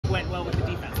went well with the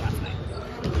defense last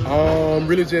night?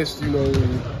 Really just,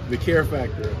 the care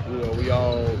factor. We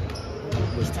all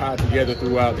was tied together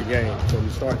throughout the game from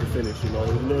start to finish. It was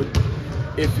a little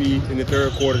iffy in the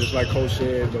third quarter, just like Coach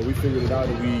said, but we figured it out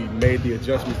and we made the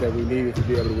adjustments that we needed to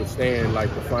be able to withstand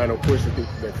like the final push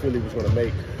that Philly was going to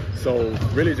make. So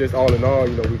really just all in all,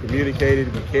 we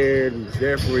communicated, we cared, we was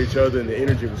there for each other, and the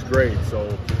energy was great.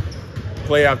 So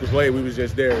play after play, we was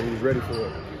just there. We was ready for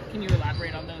it. Can you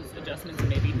elaborate on those adjustments and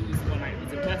maybe who's the one night?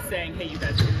 Was it Wes saying, hey, you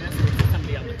guys are doing this, or was it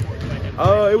somebody on the court?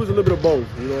 It was a little bit of both.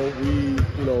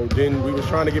 Then we was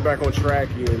trying to get back on track,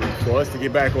 and for us to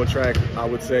get back on track, I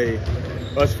would say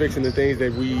us fixing the things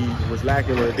that we was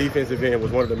lacking on the defensive end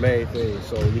was one of the main things.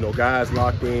 So, guys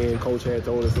locked in, Coach had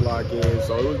told us to lock in.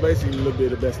 So it was basically a little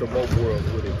bit of the best of both worlds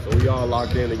with it. So we all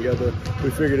locked in together.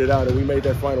 We figured it out, and we made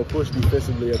that final push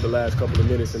defensively at the last couple of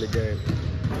minutes in the game.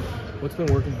 What's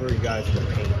been working for you guys in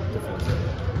the paint defensively?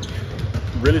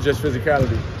 Really just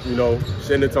physicality,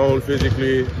 setting the tone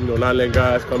physically, not letting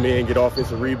guys come in, get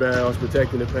offensive rebounds,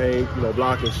 protecting the paint,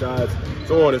 blocking shots,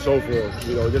 so on and so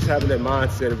forth. Just having that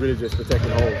mindset of really just protecting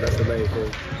home, that's the main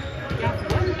thing. Yeah,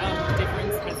 what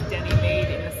difference has Denny made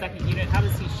in the second unit? How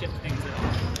does he shift things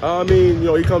around?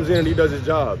 He comes in and he does his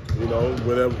job,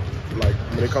 whatever. Like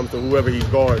when it comes to whoever he's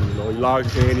guarding, he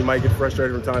logs in, he might get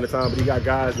frustrated from time to time, but he got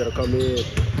guys that'll come in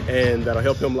and that'll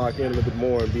help him lock in a little bit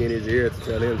more and be in his ear to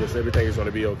tell him just everything is going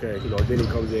to be okay. Then he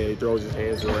comes in, he throws his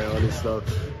hands around and stuff,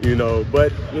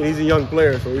 but he's a young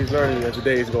player, so he's learning as the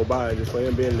days go by, and just for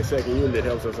him being in the second unit, it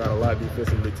helps us out a lot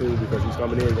defensively too, because he's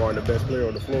coming in guarding the best player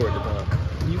on the floor at the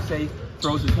time. You say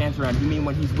throws his hands around. You mean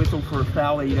when he's whistled for a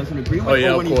foul that he doesn't agree with,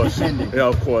 or when he's defending? Yeah,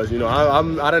 of course. I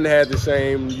done had the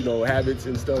same, habits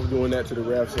and stuff doing that to the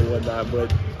refs and whatnot,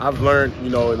 but I've learned,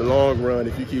 in the long run,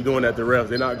 if you keep doing that to refs,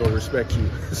 they're not going to respect you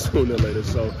sooner or later.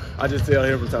 So I just tell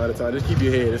him from time to time, just keep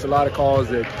your head. It's a lot of calls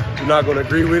that you're not going to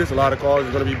agree with. It's a lot of calls that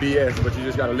are going to be BS, but you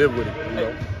just got to live with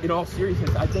it, In all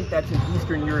seriousness, I think that's an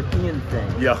Eastern European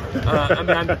thing. Yeah.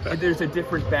 There's a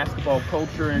different basketball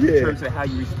culture in terms of how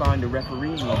you respond to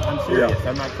refereeing. I'm serious.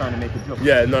 I'm not trying to make a joke.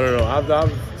 Yeah, no.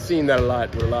 I've seen that a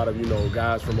lot with a lot of,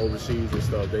 guys from overseas and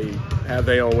stuff. They have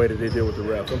their own way that they deal with the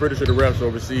refs. I'm pretty sure the refs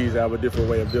overseas have a different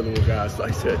way of dealing with guys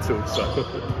like that too. So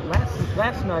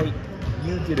last night,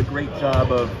 you did a great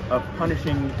job of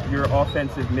punishing your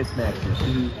offensive mismatches.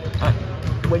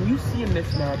 Mm-hmm. When you see a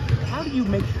mismatch, how do you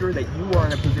make sure that you are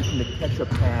in a position to catch a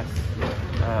pass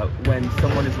when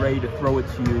someone is ready to throw it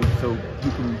to you so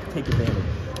you can take advantage?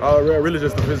 Really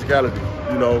just the physicality,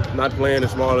 not playing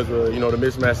as small as, the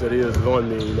mismatch that is on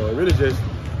me, really just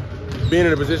being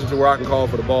in a position to where I can call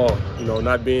for the ball,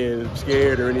 not being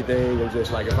scared or anything, and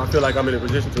just like if I feel like I'm in a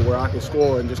position to where I can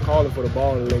score and just calling for the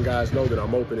ball and letting guys know that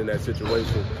I'm open in that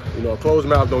situation. A closed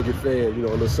mouth don't get fed, a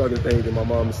little southern thing that my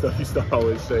mom and stuff used to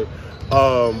always say.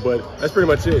 But that's pretty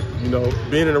much it,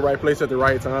 being in the right place at the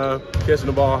right time, catching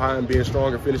the ball high and being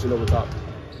strong and finishing over top.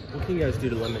 What can you guys do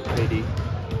to limit KD?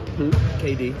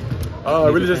 KD.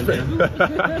 Really just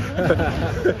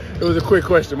it was a quick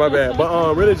question, my bad.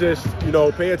 But really just,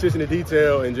 pay attention to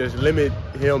detail and just limit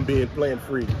him playing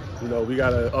free. We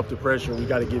gotta up the pressure. We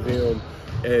gotta give him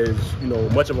as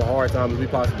much of a hard time as we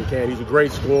possibly can. He's a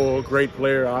great scorer, great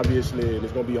player, obviously, and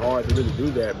it's gonna be hard to really do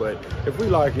that. But if we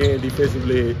lock in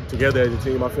defensively together as a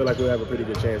team, I feel like we'll have a pretty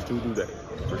good chance to do that.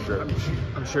 For sure.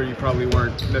 I'm sure you probably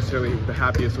weren't necessarily the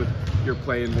happiest with your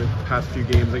play in the past few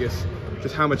games. I guess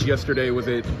just how much yesterday was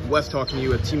it Wes talking to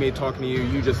you, a teammate talking to you,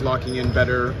 you just locking in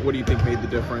better? What do you think made the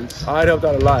difference? It helped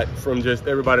out a lot from just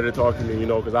everybody that talked to me,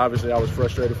 because obviously I was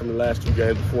frustrated from the last two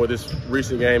games before this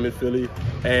recent game in Philly,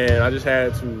 and I just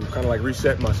had to kind of like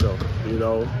reset myself,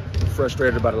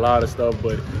 frustrated about a lot of stuff,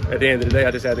 but at the end of the day,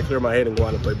 I just had to clear my head and go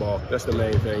out and play ball. That's the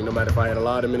main thing. No matter if I had a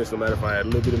lot of minutes, no matter if I had a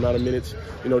little bit amount of minutes,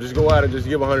 just go out and just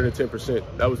give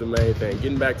 110%. That was the main thing.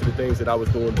 Getting back to the things that I was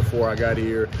doing before I got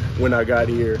here, when I got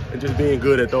here, and just being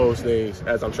good at those things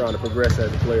as I'm trying to progress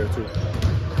as a player too.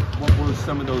 What were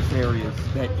some of those areas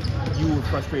that you were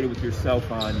frustrated with yourself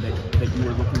on that you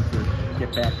were looking to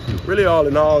get back to? Really, all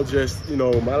in all, just,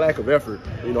 my lack of effort.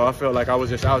 I felt like I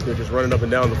was just out there just running up and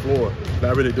down the floor,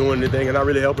 not really doing anything and not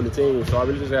really helping the team. So I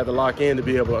really just had to lock in to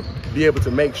be able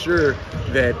to make sure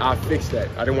that I fixed that.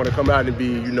 I didn't want to come out and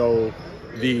be,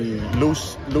 the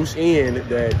loose end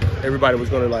that everybody was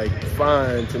going to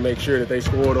find to make sure that they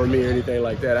scored on me or anything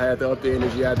like that. I had to up the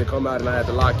energy, I had to come out and I had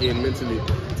to lock in mentally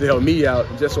to help me out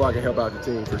just so I can help out the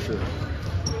team for sure.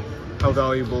 How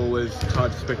valuable was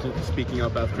Todd speaking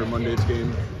up after Monday's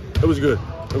game? It was good.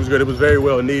 It was good. It was very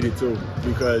well needed too,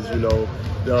 because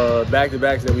the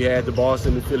back-to-backs that we had, the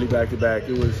Boston and Philly back-to-back,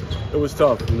 it was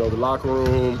tough. The locker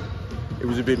room, it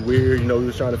was a bit weird. You know, we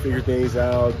was trying to figure things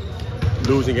out,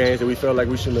 losing games that we felt like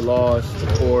we shouldn't have lost,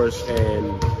 of course,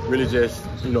 and really just,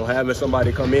 you know, having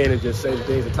somebody come in and just say the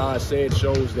things that Todd said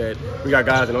shows that we got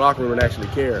guys in the locker room that actually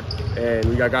care. And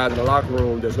we got guys in the locker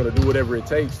room that's going to do whatever it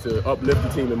takes to uplift the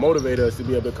team and motivate us to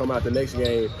be able to come out the next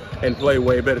game and play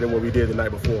way better than what we did the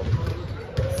night before.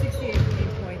 68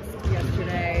 points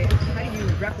yesterday. How do you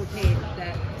replicate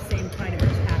that same kind of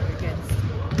attack against?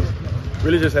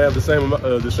 Really just have the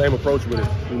same approach with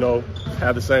it, you know,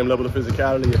 have the same level of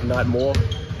physicality, if not more,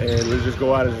 and really just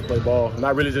go out and just play ball.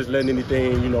 Not really just letting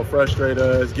anything, you know, frustrate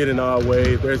us, get in our way.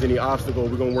 If there's any obstacle,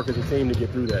 we're going to work as a team to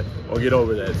get through that or get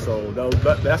over that. So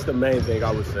that's the main thing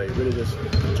I would say, really just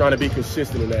trying to be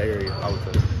consistent in that area, I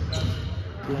would say.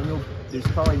 Daniel, there's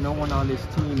probably no one on this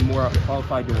team more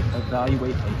qualified to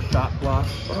evaluate a shot block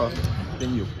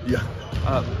than you. Yeah.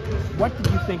 What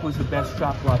did you think was the best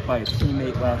shot block by a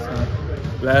teammate last night?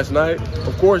 Last night,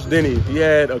 of course, Denny. He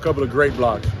had a couple of great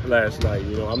blocks last night.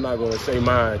 You know, I'm not going to say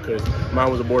mine because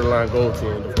mine was a borderline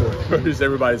goaltend, of course.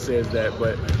 Everybody says that,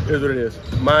 but here's what it is.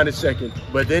 Mine is second.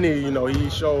 But Denny, you know, he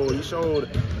showed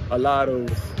a lot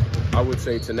of, I would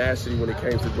say, tenacity when it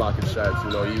came to blocking shots.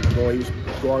 You know, he was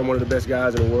guarding one of the best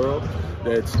guys in the world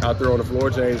that's out there on the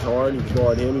floor, James Harden. He was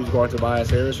guarding him. He was guarding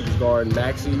Tobias Harris. He was guarding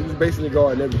Maxey. He was basically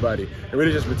guarding everybody. And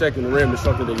really just protecting the rim is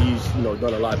something that he's, you know,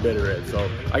 done a lot better at. So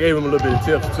I gave him a little bit of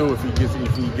tips too.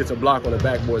 If he gets a block on the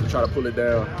backboard to try to pull it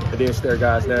down and then stare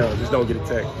guys down, just don't get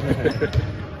attacked.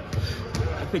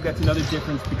 I think that's another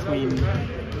difference between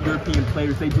European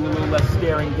players. They do a little less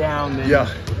staring down than Yeah,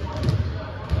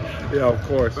 of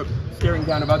course. Staring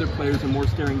down of other players and more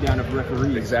staring down of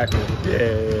referees. Exactly.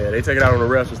 Yeah. They take it out on the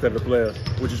refs instead of the players,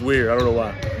 which is weird. I don't know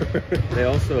why. They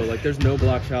also, like, there's no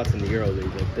block shots in the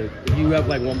EuroLeague. Like, if you have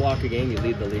like one block a game, you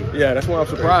lead the league. Yeah, that's why I'm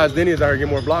surprised Denny is out here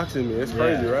getting more blocks than me. It's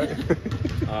crazy, right?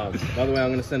 By the way, I'm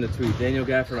going to send a tweet. Daniel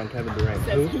Gafford on Kevin Durant.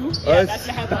 Says who? Yeah, that's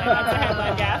the headline. That's the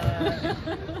headline,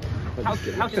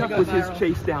 Gaff. How tough was his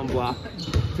chase down block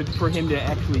for him to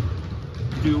actually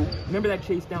do? Remember that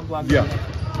chase down block?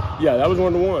 Yeah, that was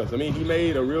one of the ones. I mean, he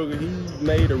made a real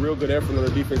good effort on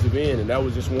the defensive end, and that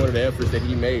was just one of the efforts that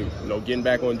he made. You know, getting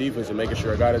back on defense and making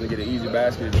sure a guy doesn't get an easy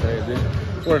basket in transition.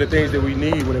 It's one of the things that we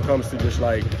need when it comes to just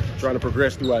like trying to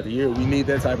progress throughout the year. We need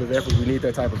that type of effort. We need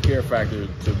that type of care factor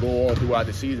to go on throughout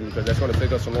the season because that's going to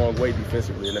take us a long way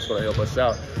defensively, and that's going to help us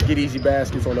out. Get easy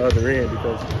baskets on the other end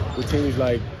because with teams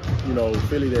like, you know,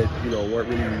 Philly that, you know, weren't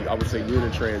really, I would say, good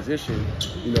in transition,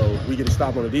 you know, we get a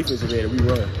stop on the defensive end and we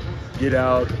run. Get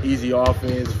out, easy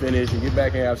offense, finish, and get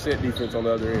back and have set defense on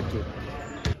the other end too.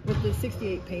 With the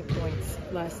 68 paint points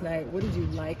last night, what did you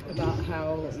like about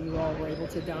how you all were able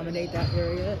to dominate that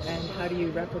area, and how do you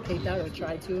replicate that or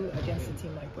try to against a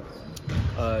team like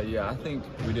Brooklyn? Yeah, I think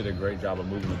we did a great job of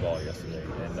moving the ball yesterday,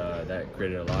 and that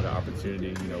created a lot of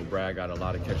opportunity. You know, Brad got a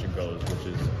lot of catch and goes,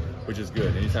 which is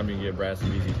good. Anytime you can get Brad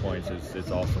some easy points,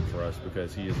 it's awesome for us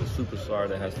because he is a superstar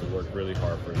that has to work really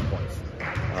hard for his points.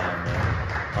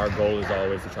 Our goal is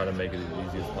always to try to make it as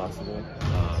easy as possible.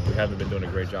 We haven't been doing a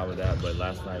great job of that, but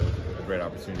last night was a great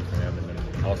opportunity for him, and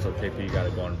then also KP got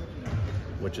it going,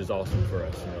 which is awesome for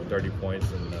us. You know, 30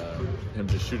 points and him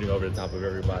just shooting over the top of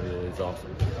everybody is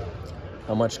awesome.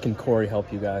 How much can Corey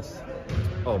help you guys?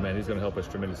 Oh man, he's going to help us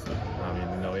tremendously. I mean,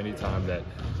 you know, anytime that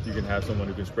you can have someone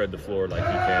who can spread the floor like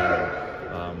he can.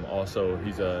 Also,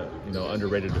 he's a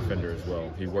underrated defender as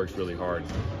well. He works really hard.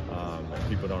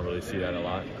 People don't really see that a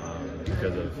lot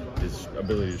because of his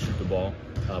ability to shoot the ball.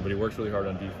 But he works really hard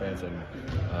on defense,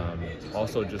 and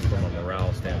also just from a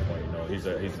morale standpoint, you know,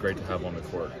 he's great to have on the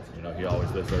court. You know, he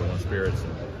always lifts everyone's spirits,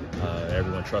 and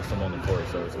everyone trusts him on the court.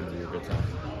 So it's going to be a good time.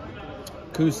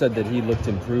 Kuz said that he looked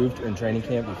improved in training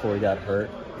camp before he got hurt.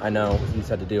 I know he's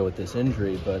had to deal with this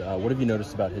injury, but what have you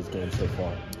noticed about his game so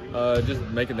far? Just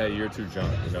making that year two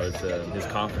jump. You know, his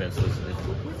confidence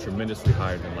is tremendously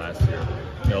higher than last year.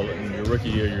 You know, in your rookie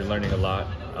year, you're learning a lot.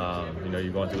 You know,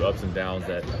 you're going through ups and downs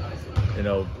that, you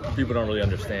know, people don't really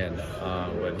understand.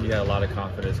 But he had a lot of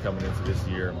confidence coming into this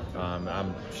year.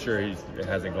 I'm sure it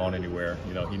hasn't gone anywhere.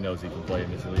 You know, he knows he can play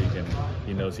in this league, and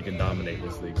he knows he can dominate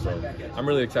this league. So I'm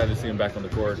really excited to see him back on the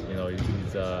court. You know,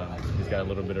 he's got a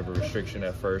little bit of a restriction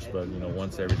at first, but, you know,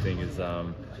 once everything is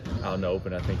out in the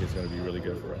open, I think it's going to be really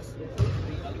good for us.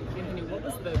 Anthony, what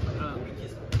was the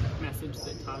message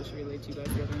that Taj relayed to you guys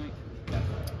the other night?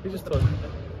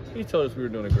 He told us we were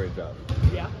doing a great job.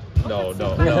 Yeah? No.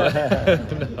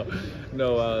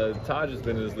 Taj has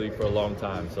been in this league for a long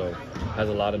time, so has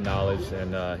a lot of knowledge,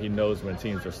 and he knows when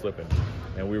teams are slipping.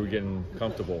 And we were getting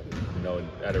comfortable, you know,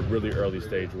 at a really early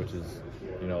stage, which is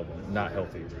not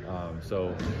healthy.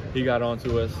 So he got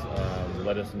onto us,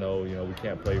 let us know, we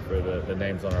can't play for the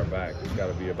names on our back. It's got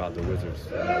to be about the Wizards,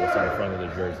 what's on the front of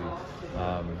the jersey.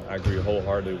 I agree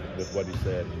wholeheartedly with what he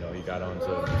said. He got on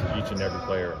to each and every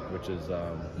player, which is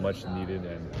much needed,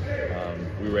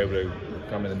 and we were able to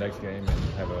come in the next game and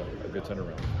have a good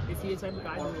turnaround. Is he the type of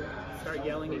guy who will start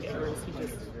yelling again, or is he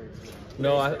just...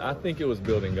 No, I think it was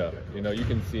building up. You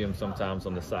can see him sometimes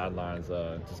on the sidelines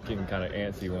just getting kind of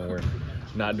antsy when we're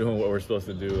not doing what we're supposed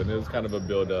to do, and it was kind of a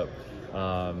build-up.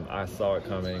 I saw it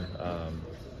coming.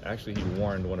 Actually, he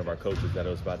warned one of our coaches that it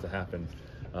was about to happen.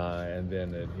 And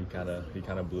then he kind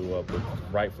of blew up,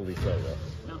 rightfully so.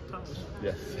 No, college.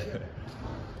 Yes.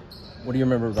 What do you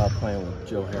remember about playing with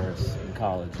Joe Harris in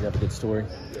college? You have a good story?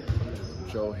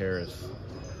 Joe Harris.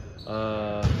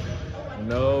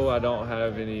 No, I don't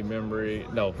have any memory.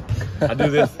 No, I do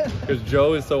this because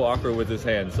Joe is so awkward with his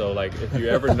hands. So, like, if you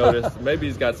ever notice, maybe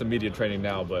he's got some media training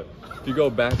now, but if you go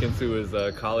back into his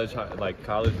college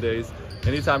days,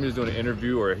 anytime he was doing an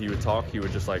interview or he would talk, he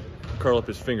would just like curl up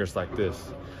his fingers like this.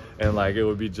 And like, it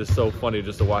would be just so funny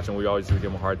just to watch him. We always would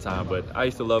give him a hard time, but I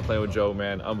used to love playing with Joe,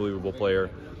 man. Unbelievable player,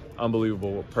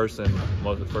 unbelievable person,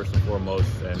 first and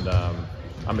foremost. And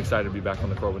I'm excited to be back on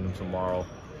the court with him tomorrow.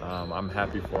 I'm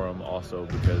happy for him also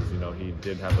because, he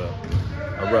did have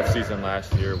a rough season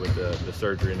last year with the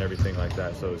surgery and everything like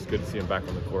that. So it's good to see him back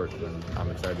on the court, and I'm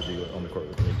excited to be on the court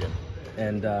with him again.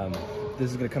 And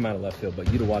this is going to come out of left field, but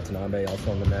Yuta Watanabe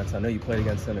also on the Nets. I know you played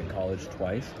against him in college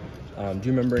twice. Do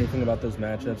you remember anything about those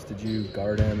matchups? Did you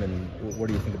guard him, and what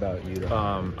do you think about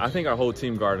Yuta? I think our whole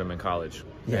team guarded him in college,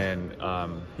 and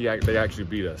they actually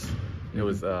beat us. It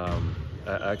was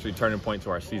actually a turning point to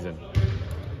our season.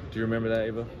 Do you remember that,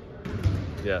 Ava?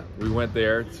 Yeah, we went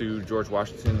there to George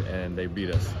Washington, and they beat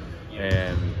us.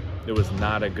 And it was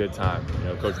not a good time.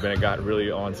 Coach Bennett got really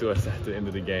on to us at the end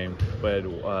of the game, but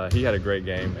he had a great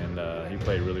game, and he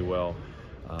played really well.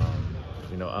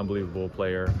 Unbelievable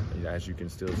player. As you can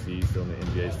still see, he's still in the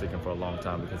NBA, sticking for a long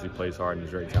time because he plays hard and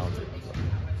he's very talented.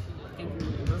 And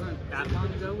it wasn't that long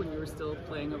ago when you were still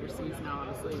playing overseas, now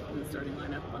obviously in the starting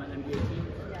lineup on an NBA team.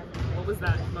 What was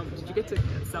that moment? Did you get to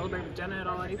celebrate with Jenna at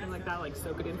all, anything like that, like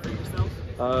soak it in for yourself?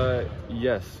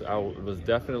 Yes, I was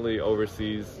definitely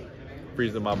overseas,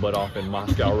 freezing my butt off in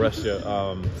Moscow, Russia.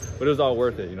 But it was all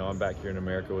worth it. I'm back here in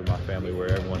America with my family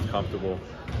where everyone's comfortable.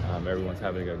 Everyone's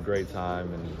having a great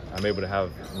time, and I'm able to have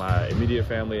my immediate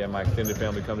family and my extended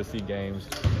family come to see games.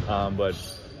 But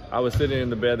I was sitting in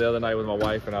the bed the other night with my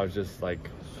wife, and I was just like,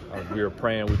 we were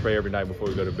praying. We pray every night before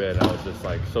we go to bed. And I was just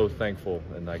like so thankful,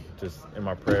 and like just in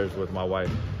my prayers with my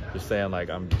wife, just saying like,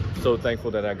 I'm so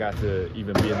thankful that I got to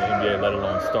even be in the NBA, let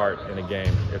alone start in a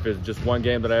game. If it's just one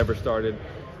game that I ever started,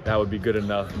 that would be good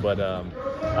enough. But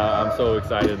I'm so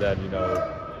excited that,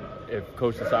 if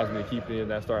coach decides me to keep me in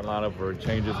that starting lineup or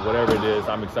changes, whatever it is,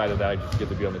 I'm excited that I just get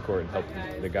to be on the court and help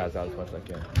the guys out as much as I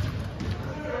can.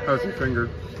 How's your finger?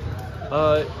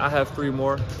 I have 3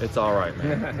 more. It's all right,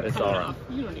 man. It's all right.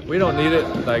 We don't need it.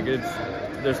 Like,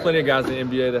 there's plenty of guys in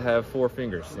the NBA that have 4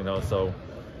 fingers, so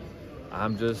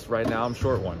I'm just, right now, I'm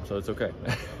short one, so it's okay.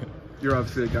 You're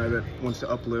obviously a guy that wants to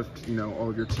uplift,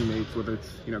 all of your teammates, whether it's,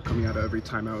 coming out of every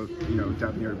timeout,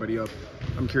 dapping everybody up.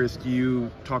 I'm curious, do you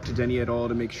talk to Denny at all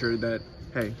to make sure that,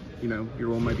 hey, your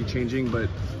role might be changing, but,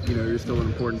 you're still an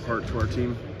important part to our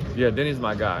team? Yeah, Denny's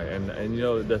my guy. And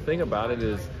the thing about it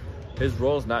is his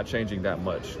role's not changing that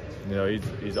much.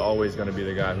 He's always going to be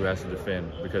the guy who has to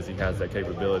defend because he has that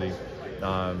capability.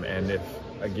 And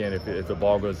if the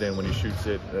ball goes in when he shoots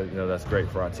it, that's great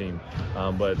for our team.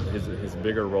 But his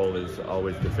bigger role is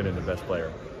always defending the best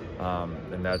player,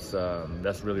 and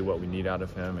that's really what we need out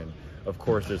of him. And of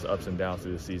course, there's ups and downs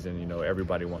through the season.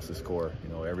 Everybody wants to score.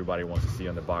 Everybody wants to see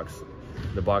on the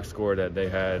box score that they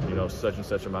had such and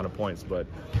such amount of points. But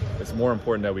it's more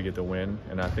important that we get the win,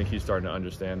 and I think he's starting to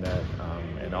understand that.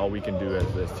 And all we can do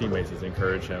as teammates is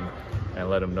encourage him and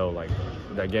let him know, like,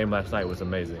 that game last night was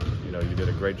amazing. You did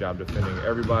a great job defending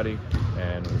everybody,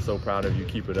 and we're so proud of you.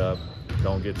 Keep it up.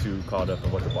 Don't get too caught up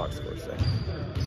in what the box scores say.